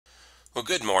Well,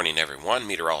 good morning, everyone.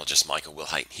 Meteorologist Michael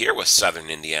Wilhite here with Southern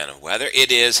Indiana weather. It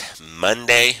is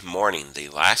Monday morning, the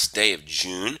last day of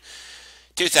June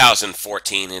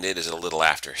 2014, and it is a little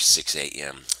after 6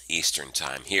 a.m. Eastern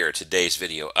Time here. Today's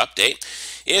video update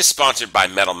is sponsored by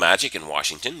Metal Magic in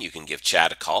Washington. You can give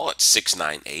Chad a call at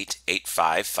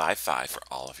 698-8555 for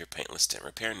all of your paintless tint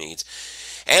repair needs.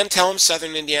 And tell them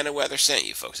Southern Indiana Weather sent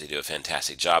you, folks. They do a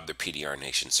fantastic job. They're PDR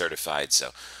Nation certified, so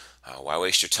why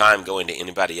waste your time going to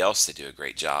anybody else? They do a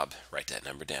great job. Write that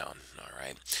number down. All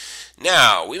right.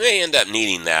 Now, we may end up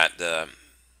needing that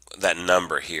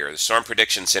number here. The Storm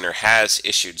Prediction Center has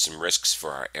issued some risks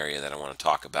for our area that I want to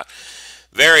talk about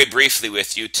very briefly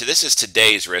with you. This is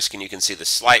today's risk, and you can see the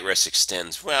slight risk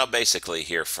extends, well, basically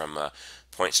here from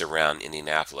points around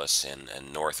Indianapolis and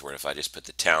northward. If I just put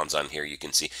the towns on here, you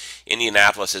can see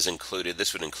Indianapolis is included.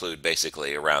 This would include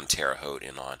basically around Terre Haute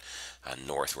and on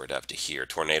northward up to here.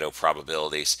 Tornado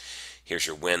probabilities. Here's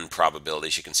your wind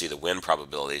probabilities. You can see the wind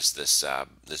probabilities. This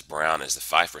brown is the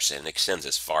 5%. It extends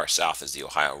as far south as the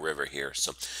Ohio River here.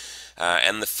 So,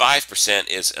 and the 5%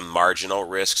 is a marginal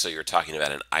risk. So you're talking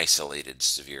about an isolated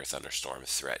severe thunderstorm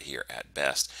threat here at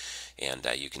best. And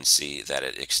you can see that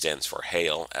it extends for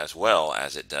hail as well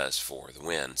as it does for the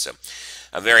wind. So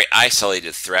a very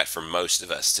isolated threat for most of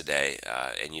us today,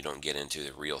 and you don't get into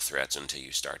the real threats until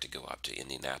you start to go up to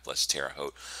Indianapolis, Terre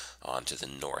Haute, on to the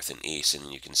north and east,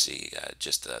 and you can see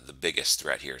just the biggest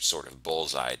threat here, sort of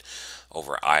bullseyed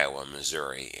over Iowa,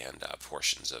 Missouri, and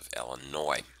portions of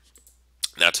Illinois.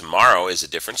 Now tomorrow is a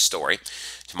different story.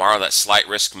 Tomorrow that slight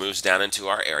risk moves down into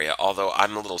our area, although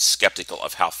I'm a little skeptical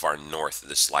of how far north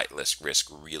the slight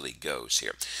risk really goes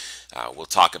here. We'll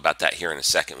talk about that here in a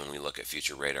second when we look at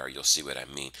future radar. You'll see what I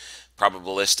mean.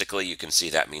 Probabilistically, you can see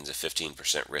that means a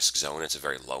 15% risk zone. It's a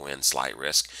very low-end slight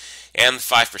risk. And the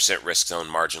 5% risk zone,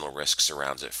 marginal risk,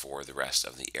 surrounds it for the rest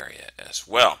of the area as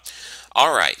well.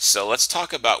 All right, so let's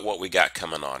talk about what we got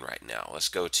coming on right now. Let's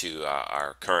go to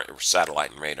our current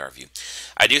satellite and radar view.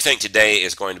 I do think today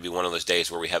is going to be one of those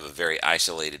days where we have a very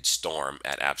isolated storm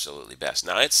at absolutely best.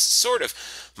 Now, it's sort of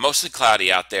mostly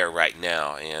cloudy out there right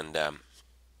now, and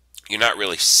you're not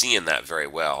really seeing that very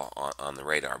well on the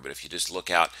radar, but if you just look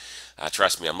out,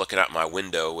 trust me, I'm looking out my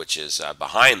window, which is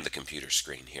behind the computer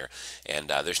screen here, and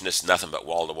there's just nothing but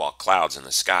wall-to-wall clouds in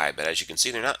the sky. But as you can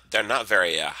see, they're not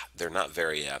very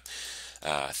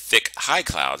thick high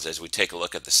clouds. As we take a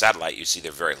look at the satellite, you see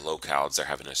they're very low clouds. They're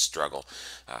having a struggle,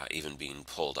 even being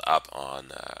pulled up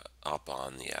on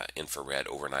the infrared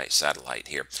overnight satellite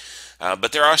here.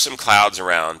 But there are some clouds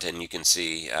around, and you can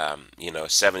see,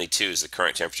 72 is the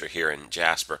current temperature here in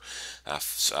Jasper.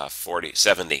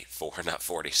 74, not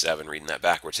 47. Reading that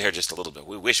backwards here just a little bit.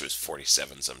 We wish it was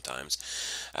 47 sometimes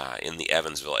in the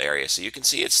Evansville area. So you can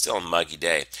see it's still a muggy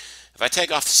day. If I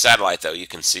take off the satellite, though, you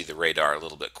can see the radar a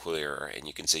little bit clearer, and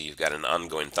you can see you've got an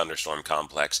ongoing thunderstorm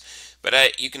complex.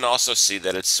 But you can also see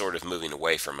that it's sort of moving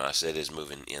away from us. It is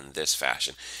moving in this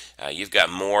fashion. You've got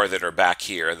more that are back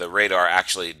here. The radar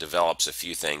actually develops a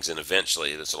few things, and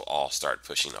eventually this will all start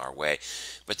pushing our way.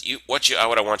 But what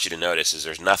I want you to notice is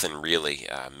there's nothing really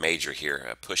major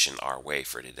here pushing our way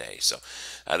for today. So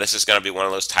this is going to be one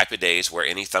of those type of days where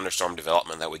any thunderstorm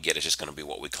development that we get is just going to be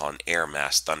what we call an air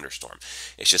mass thunderstorm.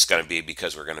 It's just going to be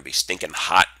because we're going to be stinking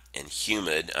hot and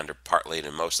humid under partly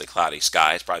to mostly cloudy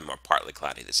skies, probably more partly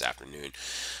cloudy this afternoon.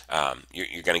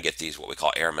 You're going to get these what we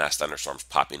call air mass thunderstorms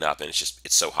popping up, and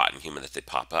it's so hot and humid that they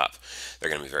pop up. They're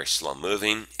going to be very slow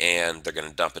moving, and they're going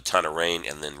to dump a ton of rain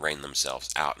and then rain themselves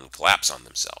out and collapse on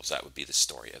themselves. That would be the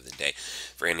story of the day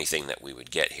for anything that we would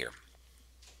get here.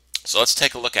 So let's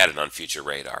take a look at it on future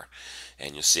radar,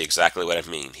 and you'll see exactly what I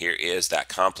mean. Here is that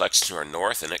complex to our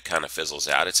north, and it kind of fizzles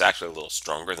out. It's actually a little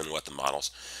stronger than what the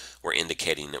models were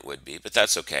indicating it would be, but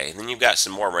that's okay. And then you've got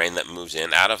some more rain that moves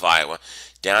in out of Iowa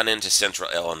down into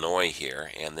central Illinois here,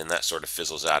 and then that sort of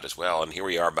fizzles out as well. And here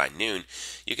we are by noon.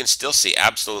 You can still see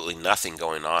absolutely nothing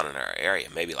going on in our area,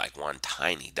 maybe like one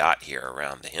tiny dot here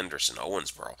around the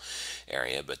Henderson-Owensboro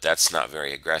area, but that's not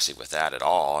very aggressive with that at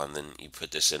all. And then you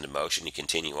put this into motion, you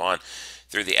continue on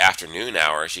through the afternoon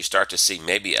hours, you start to see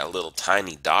maybe a little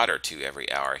tiny dot or two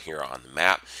every hour here on the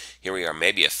map. Here we are,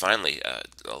 maybe finally a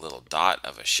little dot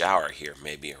of a shower here,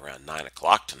 maybe around 9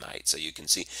 o'clock tonight. So you can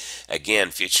see, again,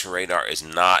 future radar is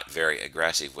not very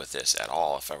aggressive with this at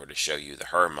all. If I were to show you the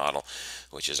HER model,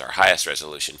 which is our highest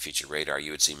resolution future radar,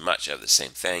 you would see much of the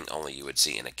same thing, only you would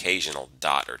see an occasional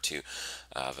dot or two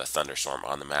of a thunderstorm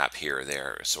on the map here or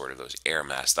there, sort of those air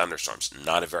mass thunderstorms.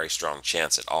 Not a very strong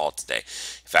chance at all today.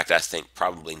 In fact, I think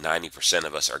probably 90%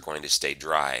 of us are going to stay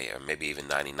dry, or maybe even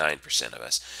 99% of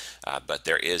us. But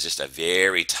there is just a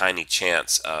very tiny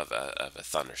chance of a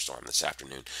thunderstorm this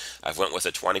afternoon. I've went with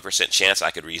a 20% chance.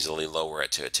 I could easily lower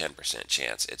it to a 10%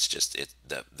 chance. It's just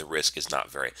the risk is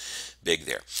not very big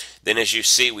there. Then as you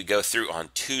see, we go through on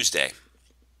Tuesday.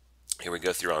 Here we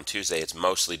go through on Tuesday. It's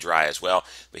mostly dry as well,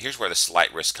 but here's where the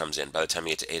slight risk comes in. By the time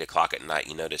you get to 8 o'clock at night,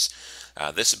 you notice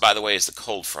this, by the way, is the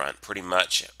cold front. Pretty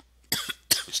much,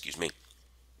 excuse me,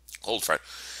 cold front.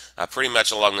 Pretty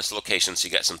much along this location, so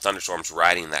you got some thunderstorms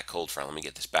riding that cold front. Let me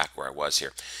get this back where I was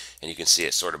here. And you can see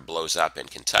it sort of blows up in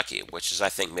Kentucky, which is, I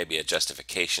think, maybe a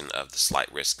justification of the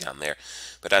slight risk down there.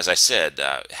 But as I said,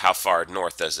 how far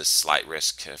north does this slight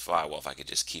risk fly? Well, if I could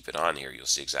just keep it on here, you'll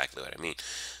see exactly what I mean.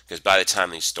 Because by the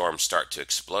time these storms start to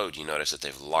explode, you notice that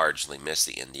they've largely missed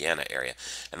the Indiana area.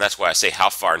 And that's why I say how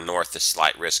far north this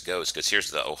slight risk goes, because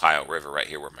here's the Ohio River right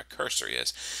here where my cursor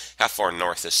is. How far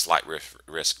north this slight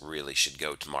risk really should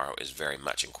go tomorrow is very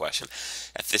much in question.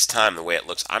 At this time, the way it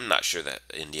looks, I'm not sure that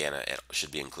Indiana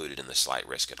should be included in the slight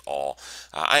risk at all.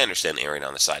 I understand erring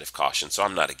on the side of caution, so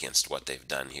I'm not against what they've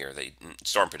done here. The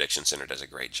Storm Prediction Center does a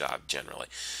great job generally.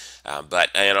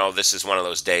 But, you know, this is one of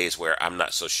those days where I'm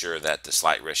not so sure that the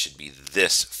slight risk should be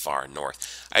this far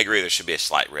north. I agree there should be a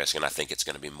slight risk, and I think it's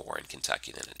going to be more in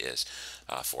Kentucky than it is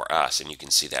for us, and you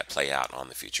can see that play out on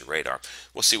the future radar.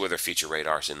 We'll see whether future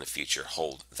radars in the future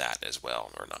hold that as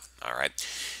well or not. All right.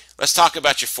 Let's talk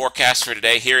about your forecast for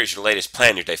today. Here is your latest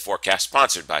Plan Your Day forecast,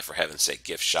 sponsored by, for heaven's sake,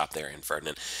 Gift Shop there in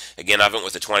Ferdinand. Again, I went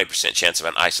with a 20% chance of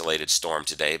an isolated storm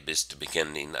today. Just to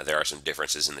begin, there are some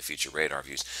differences in the future radar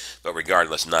views, but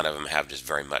regardless, none of them have just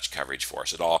very much coverage for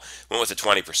us at all. Went with a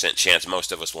 20% chance.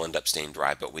 Most of us will end up staying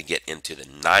dry, but we get into the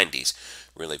 90s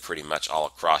really pretty much all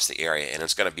across the area, and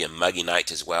it's going to be a muggy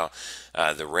night as well.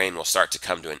 The rain will start to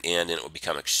come to an end, and it will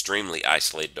become extremely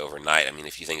isolated overnight. I mean,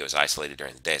 if you think it was isolated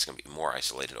during the day, it's going to be more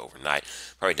isolated overnight,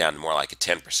 probably down to more like a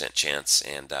 10% chance,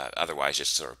 and otherwise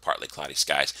just sort of partly cloudy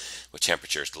skies with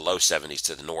temperatures low 70s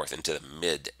to the north into the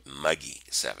mid-muggy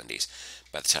 70s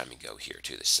by the time you go here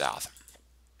to the south.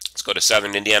 Let's go to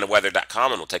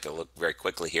southernindianaweather.com, and we'll take a look very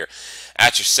quickly here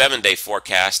at your 7-day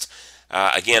forecast.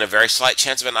 Again, a very slight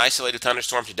chance of an isolated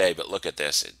thunderstorm today, but look at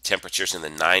this. Temperatures in the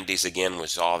 90s again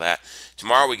was all that.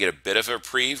 Tomorrow we get a bit of a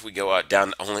reprieve. We go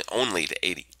down only to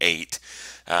 88.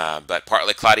 But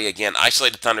partly cloudy again.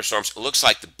 Isolated thunderstorms. It looks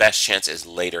like the best chance is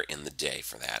later in the day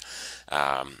for that.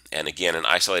 And again, an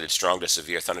isolated strong to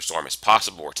severe thunderstorm is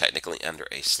possible. We're technically under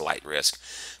a slight risk.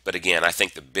 But again, I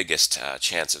think the biggest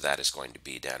chance of that is going to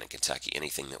be down in Kentucky.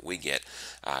 Anything that we get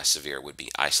severe would be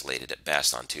isolated at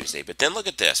best on Tuesday. But then look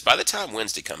at this. By the time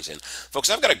Wednesday comes in, folks,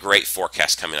 I've got a great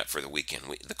forecast coming up for the weekend.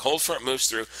 The cold front moves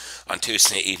through on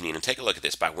Tuesday evening. And take a look at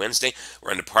this. By Wednesday,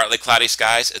 we're into partly cloudy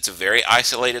skies. It's a very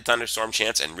isolated thunderstorm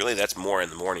chance. And really, that's more in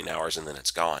the morning hours, and then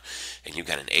it's gone. And you've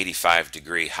got an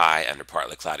 85-degree high under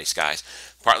partly cloudy skies.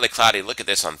 Partly cloudy, look at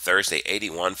this on Thursday,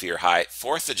 81 for your high.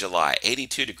 4th of July,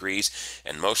 82 degrees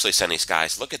and mostly sunny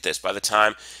skies. Look at this. By the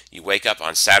time you wake up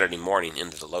on Saturday morning,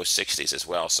 into the low 60s as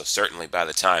well. So certainly by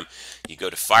the time you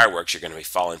go to fireworks, you're going to be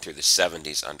falling through the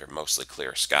 70s under mostly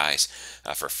clear skies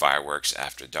for fireworks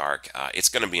after dark. It's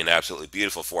going to be an absolutely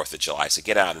beautiful 4th of July, so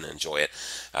get out and enjoy it.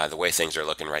 The way things are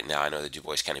looking right now, I know the Du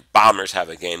Bois County Bombers have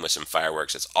a game with some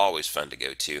fireworks. It's always fun to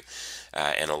go to.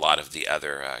 And a lot of the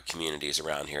other communities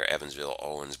around here, Evansville,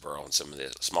 Owensboro, and some of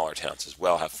the smaller towns as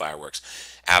well have fireworks.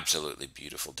 Absolutely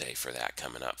beautiful day for that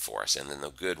coming up for us. And then the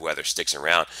good weather sticks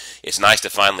around. It's nice to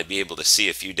finally be able to see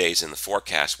a few days in the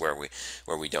forecast where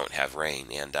we don't have rain.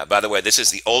 And by the way, this is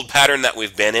the old pattern that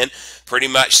we've been in pretty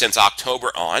much since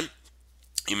October on.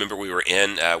 You remember we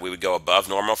would go above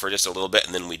normal for just a little bit,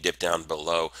 and then we dip down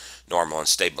below normal and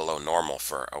stay below normal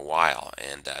for a while,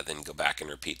 and then go back and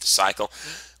repeat the cycle.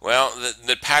 Well,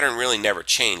 the pattern really never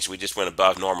changed. We just went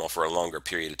above normal for a longer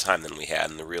period of time than we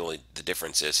had, and the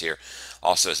difference is here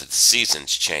also is that the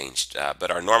seasons changed.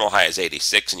 But our normal high is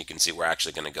 86, and you can see we're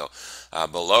actually going to go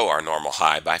below our normal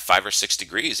high by 5 or 6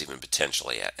 degrees even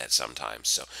potentially at some times.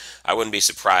 So I wouldn't be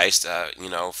surprised,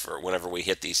 for whenever we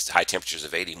hit these high temperatures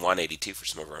of 81, 82 for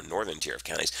some of our northern tier of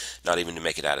counties, not even to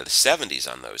make it out of the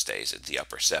 70s on those days, at the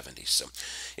upper 70s. So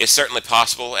it's certainly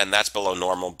possible, and that's below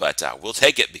normal, but we'll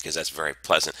take it because that's very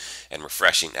pleasant and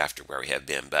refreshing after where we have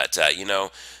been. But,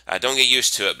 don't get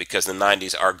used to it because the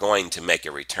 90s are going to make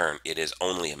a return. It is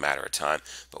only a matter of time,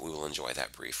 but we will enjoy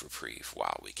that brief reprieve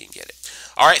while we can get it.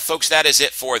 All right, folks, that is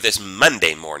it for this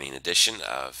Monday morning edition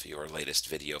of your latest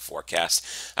video forecast.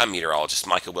 I'm Meteorologist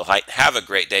Michael Wilhite. Have a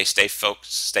great day. Stay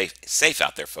safe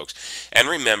out there, folks. And And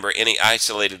remember, any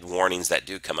isolated warnings that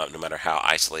do come up, no matter how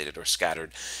isolated or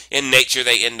scattered in nature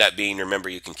they end up being, remember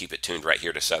you can keep it tuned right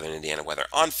here to Southern Indiana Weather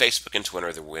on Facebook and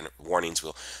Twitter. The warnings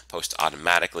will post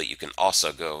automatically. You can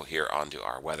also go here onto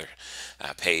our weather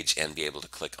page and be able to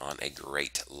click on a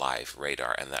great live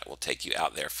radar, and that will take you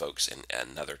out there, folks, and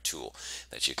another tool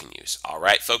that you can use. All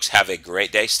right, folks, have a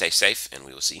great day. Stay safe, and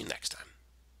we will see you next time.